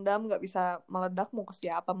dipendam, nggak bisa meledak, mau ke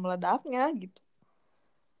siapa meledaknya gitu.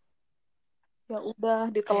 Ya udah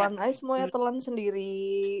kayak ditelan aja semuanya, telan sendiri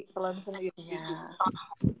ya gitu.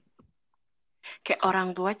 kayak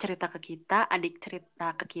orang tua cerita ke kita, adik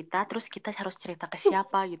cerita ke kita, terus kita harus cerita ke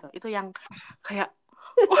siapa gitu. Itu yang kayak,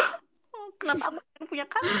 wah, kenapa aku pengen punya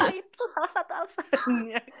kakak, itu salah satu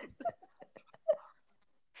alasannya.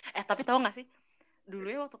 Tapi tahu nggak sih, dulu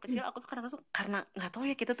ya waktu kecil aku tuh karena nggak tahu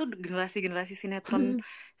ya, kita tuh generasi sinetron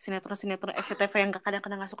SCTV yang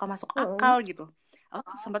kadang-kadang nggak suka masuk akal gitu. Aku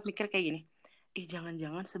tuh sempat mikir kayak gini,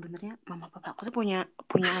 jangan-jangan sebenarnya mama papa aku tuh punya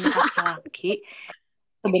anak laki-laki,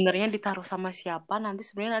 sebenarnya ditaruh sama siapa, nanti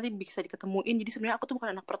bisa diketemuin, jadi sebenarnya aku tuh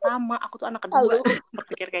bukan anak pertama, aku tuh anak kedua. Halo.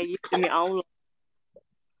 Berpikir kayak gitu, demi Allah.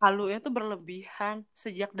 Halunya tuh berlebihan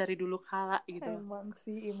sejak dari dulu kala gitu loh. Emang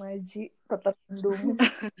sih imaji tertendung.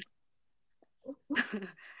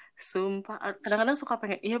 Sumpah, kadang-kadang suka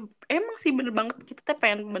pengen, ya emang sih bener banget, kita tuh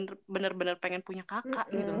pengen bener-bener pengen punya kakak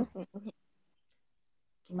gitu loh.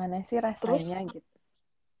 Gimana sih Terus rasanya gitu.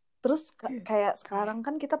 kayak sekarang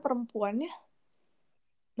kan kita perempuan ya.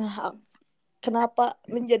 Nah, kenapa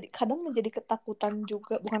kadang menjadi ketakutan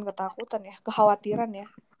juga, bukan ketakutan ya,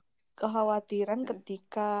 kekhawatiran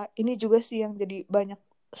ketika ini juga sih yang jadi banyak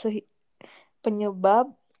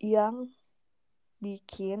penyebab yang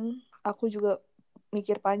bikin aku juga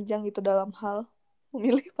mikir panjang gitu dalam hal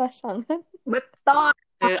memilih pasangan. Betul.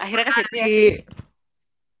 Akhirnya ke situ ya Iya. sis.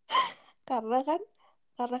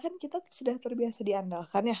 karena kan kita sudah terbiasa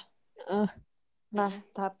diandalkan ya. Nah,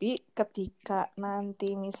 tapi ketika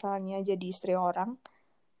nanti misalnya jadi istri orang,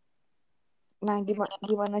 nah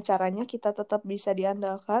gimana caranya kita tetap bisa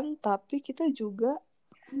diandalkan, tapi kita juga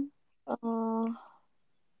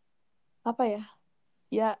apa ya?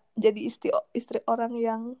 Ya jadi istri orang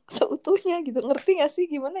yang seutuhnya gitu. Ngerti gak sih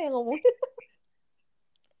gimana ya ngomongnya?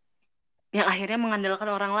 Yang akhirnya mengandalkan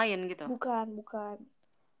orang lain gitu. Bukan.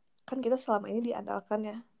 Kan kita selama ini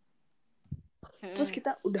diandalkan ya. Terus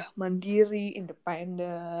kita udah mandiri,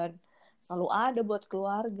 independen, selalu ada buat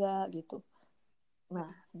keluarga gitu.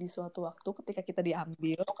 Nah, di suatu waktu ketika kita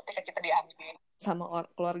diambil sama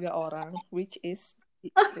keluarga orang, which is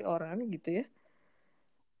istri orang gitu ya.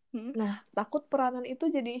 Nah, takut peranan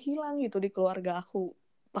itu jadi hilang gitu di keluarga aku.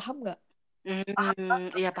 Paham nggak?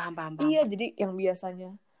 Iya paham. Iya, jadi yang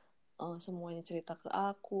biasanya semuanya cerita ke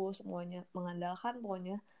aku, semuanya mengandalkan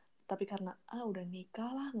pokoknya. Tapi karena udah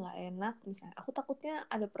nikah lah, nggak enak misalnya. Aku takutnya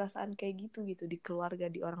ada perasaan kayak gitu di keluarga,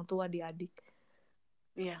 di orang tua, di adik.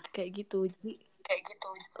 Iya. Kayak gitu. Jadi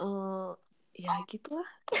ya gitulah.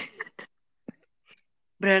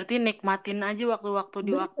 Berarti nikmatin aja waktu-waktu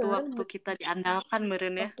di Bener, waktu-waktu kita diandalkan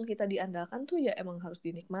meren ya. waktu kita diandalkan tuh ya emang harus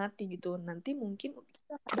dinikmati gitu. Nanti mungkin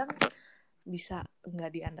kita kadang bisa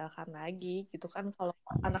nggak diandalkan lagi gitu kan, kalau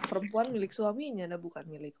anak perempuan milik suaminya, nah bukan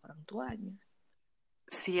milik orang tuanya.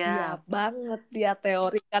 Siap. Banget dia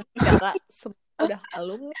teorikan secara udah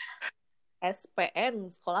alumni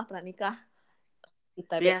SPN, sekolah pranikah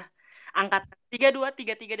ITB. Ya. Angkat 32,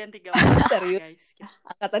 33 dan 34 Serius guys.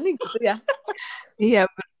 angkatannya gitu ya. Iya,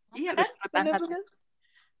 Iya kan? Bener-bener.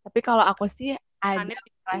 Tapi kalau aku sih ada Hanif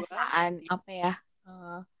perasaan apa ya,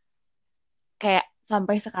 kayak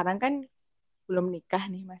sampai sekarang kan belum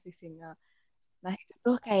nikah nih, masih single. Nah itu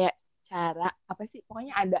tuh kayak cara apa sih,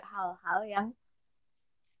 pokoknya ada hal-hal yang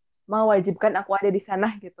mewajibkan aku ada di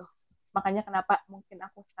sana gitu. Makanya kenapa mungkin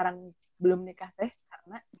aku sekarang belum nikah teh,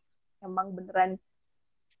 karena emang beneran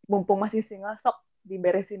mumpung masih single, sok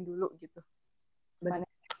diberesin dulu gitu. Mana?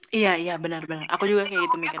 Iya benar. Aku juga kayak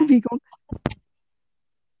gitu Aku mikirnya. bingung.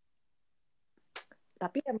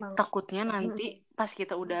 Tapi emang Takutnya nanti pas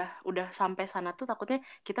kita udah sampai sana tuh, takutnya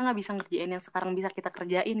kita nggak bisa ngerjain yang sekarang bisa kita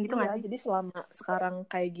kerjain gitu nggak sih? jadi selama sekarang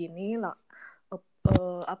kayak gini lah,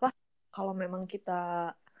 kalau memang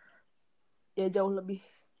kita ya jauh lebih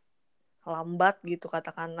lambat gitu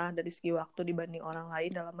katakanlah dari segi waktu dibanding orang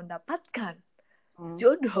lain dalam mendapatkan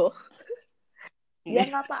jodoh, ya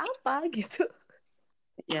nggak apa-apa gitu.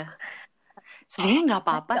 Ya sebenarnya nggak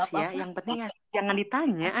apa-apa sih ya, yang penting jangan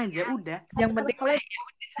ditanya aja udah. Yang penting kalau ya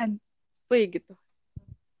udah santuy gitu.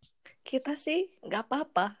 Kita sih nggak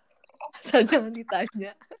apa-apa asal jangan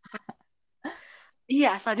ditanya.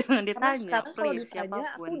 Iya, asal jangan Karena ditanya, sekarang kalau please, ditanya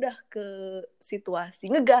aku siapapun. udah ke situasi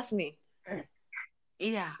ngegas nih.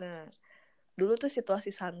 Iya. Nah, dulu tuh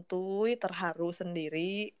situasi santuy, terharu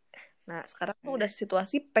sendiri. Nah, sekarang tuh udah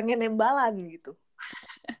situasi pengen nembalan gitu.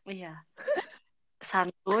 Iya.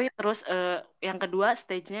 Santuy Terus yang kedua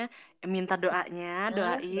stage-nya minta doanya,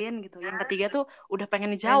 doain gitu. Yang ketiga tuh udah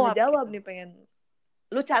pengen dijawab ngejawab gitu. nih, pengen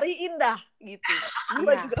lu cariin dah gitu.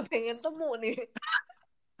 Gua Iya. juga pengen temu nih.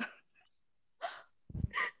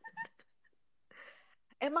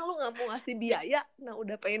 Emang lu nggak mau ngasih biaya? Nah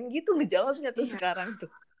udah pengen gitu ngejawabnya tuh Iya. sekarang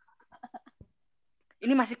tuh.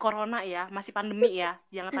 Ini masih corona ya, masih pandemi ya.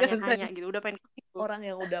 Jangan tanya-tanya gitu. Udah pengen gitu. Orang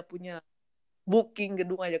yang udah punya booking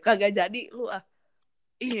gedung aja kagak jadi lu ah.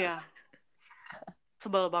 Iya.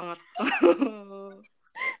 Sebel banget.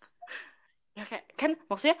 Ya kayak kan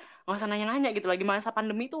maksudnya nggak usah nanya-nanya gitu, lagi masa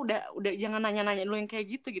pandemi tuh udah jangan nanya-nanya lu yang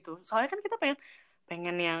kayak gitu soalnya kan kita pengen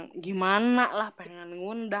yang gimana lah, pengen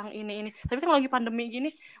ngundang ini tapi kan lagi pandemi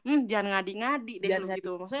gini, jangan ngadi-ngadi deh Jangan lu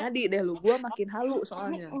gitu maksudnya. ngadi deh lu, gua makin halu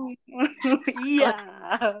soalnya. Iya.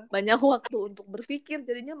 Banyak waktu untuk berpikir,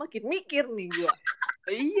 jadinya makin mikir nih gua.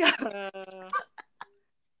 Iya.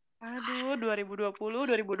 Aduh, 2020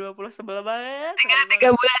 sebel banget.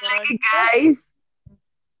 3 bulan lagi guys.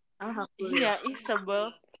 Iya,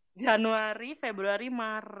 sebel. Januari, Februari,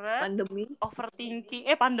 Maret, Pandemi,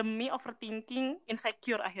 pandemi, overthinking,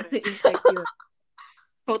 insecure akhirnya. insecure.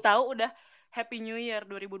 Tahu udah Happy New Year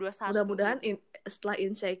 2021. Mudah-mudahan gitu. setelah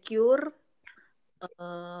insecure,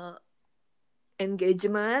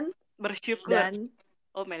 engagement, Bersyukur. dan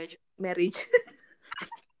marriage.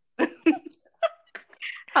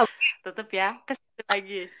 Tetep ya, kesini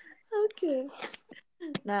lagi. Oke.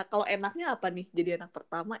 Nah, kalau enaknya apa nih? Jadi anak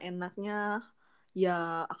pertama, enaknya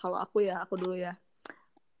ya kalau aku dulu ya.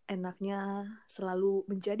 Enaknya selalu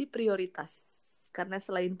menjadi prioritas. Karena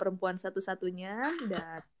selain perempuan satu-satunya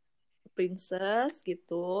dan princess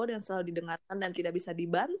gitu, yang selalu didengarkan dan tidak bisa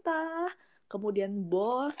dibantah. Kemudian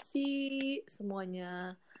bossy,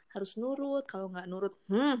 semuanya harus nurut. Kalau nggak nurut,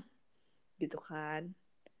 gitu kan.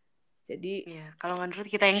 Jadi, ya, kalau nggak nurut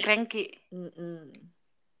kita yang cranky.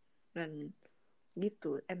 Dan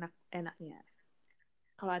gitu enaknya.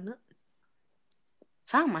 Kalau Anu?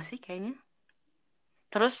 Sama sih kayaknya.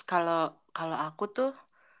 Terus kalau aku tuh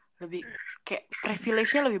lebih kayak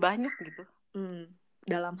privilege-nya lebih banyak gitu.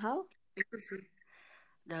 Dalam hal? Itu sih.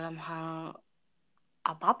 Dalam hal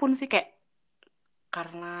apapun sih, kayak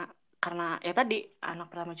karena ya tadi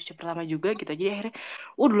anak pertama, cucu pertama juga gitu, jadi akhirnya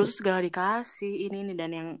dulu tuh segala dikasih ini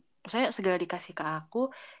dan yang saya segala dikasih ke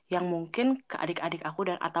aku yang mungkin ke adik-adik aku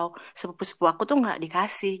dan atau sepupu-sepupu aku tuh nggak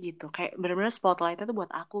dikasih gitu, kayak benar-benar spotlightnya tuh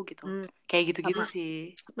buat aku gitu, kayak gitu-gitu Sama.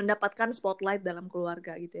 sih. Mendapatkan spotlight dalam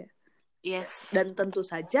keluarga gitu ya. Yes. Dan tentu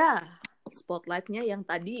saja spotlightnya yang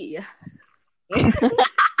tadi ya.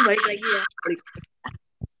 Balik lagi ya.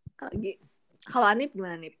 Kalau Anip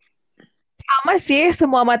gimana, Nip? Sama sih,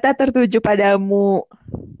 semua mata tertuju padamu.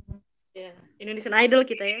 Ya, Indonesian Idol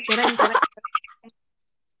kita ya. Keren.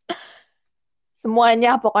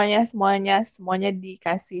 Semuanya, pokoknya semuanya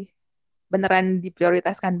dikasih. Beneran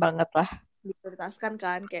diprioritaskan banget lah. Diprioritaskan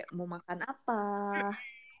kan, kayak mau makan apa,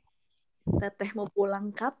 teteh mau pulang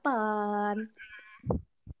kapan.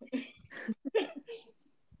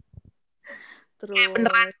 Terus Ya,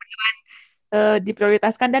 beneran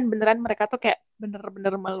diprioritaskan dan beneran mereka tuh kayak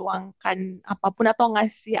bener-bener meluangkan apapun atau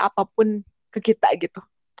ngasih apapun ke kita gitu.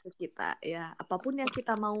 kita ya, apapun yang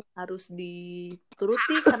kita mau harus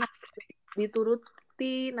dituruti, karena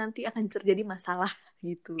dituruti nanti akan terjadi masalah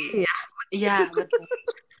gitu. Iya, betul.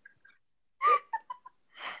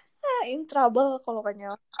 In trouble kalau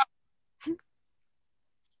kayaknya.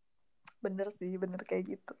 Bener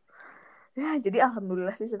kayak gitu. Ya, jadi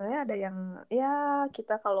alhamdulillah sih sebenarnya ada yang ya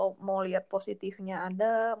kita kalau mau lihat positifnya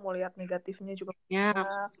ada, mau lihat negatifnya juga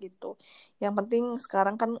banyak gitu. Yang penting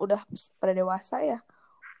sekarang kan udah pada dewasa ya.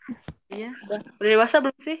 Iya. Udah dewasa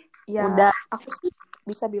belum sih? Ya, udah. aku sih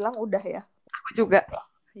bisa bilang udah ya. Aku juga.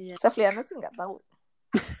 Iya. Sevliana sih nggak tahu.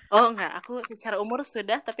 Oh enggak, aku secara umur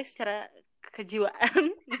sudah, tapi secara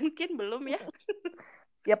kejiwaan mungkin belum ya.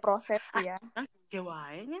 Ya proses ya.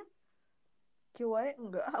 Kejiwaannya? Kiwai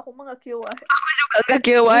enggak, aku mah nggak kiwai. Aku juga nggak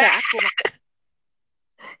kiwai.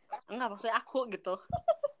 Enggak, maksudnya aku gitu.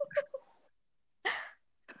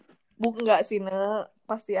 Enggak sih,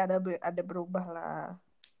 pasti ada berubah lah.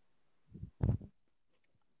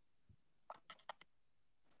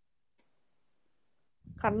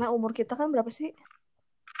 Karena umur kita kan berapa sih?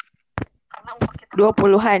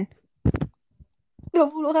 20-an.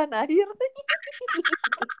 20-an akhir.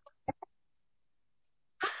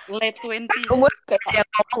 Late 20. Umur kayak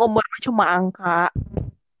ngomong umur cuma angka.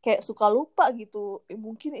 Kayak suka lupa gitu.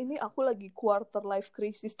 Mungkin ini aku lagi quarter life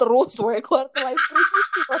crisis terus, quarter life crisis.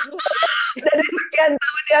 Dari sekian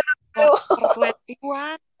tahun yang lalu.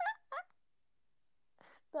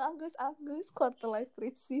 21. Angus quarter life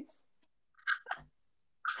crisis.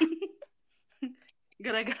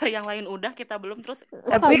 gara-gara yang lain udah kita belum, terus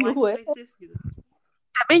Tapi langsung Aduh, lagi krisis gitu.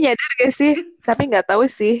 nyadar gak sih? Tapi nggak tahu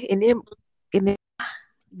sih. Ini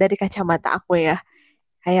dari kacamata aku ya.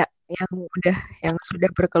 Kayak yang sudah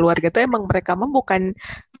berkeluarga tuh emang mereka mah bukan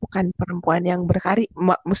bukan perempuan yang berkarir.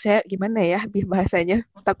 Maksudnya gimana ya bahasanya?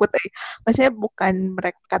 Takut maksudnya bukan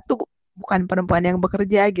mereka tuh bukan perempuan yang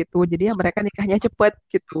bekerja gitu. Jadi ya mereka nikahnya cepet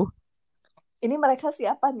gitu. Ini mereka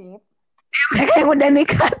siapa nih? Mereka yang udah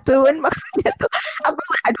nikah tuh maksudnya tuh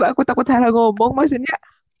aku takut salah ngomong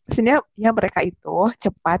maksudnya ya mereka itu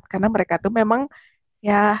cepat karena mereka tuh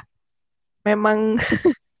ya memang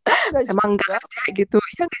Enggak emang gak juga. kerja gitu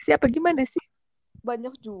ya nggak sih apa gimana sih.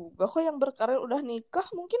 Banyak juga kok yang berkarir udah nikah.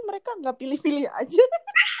 Mungkin mereka nggak pilih-pilih aja.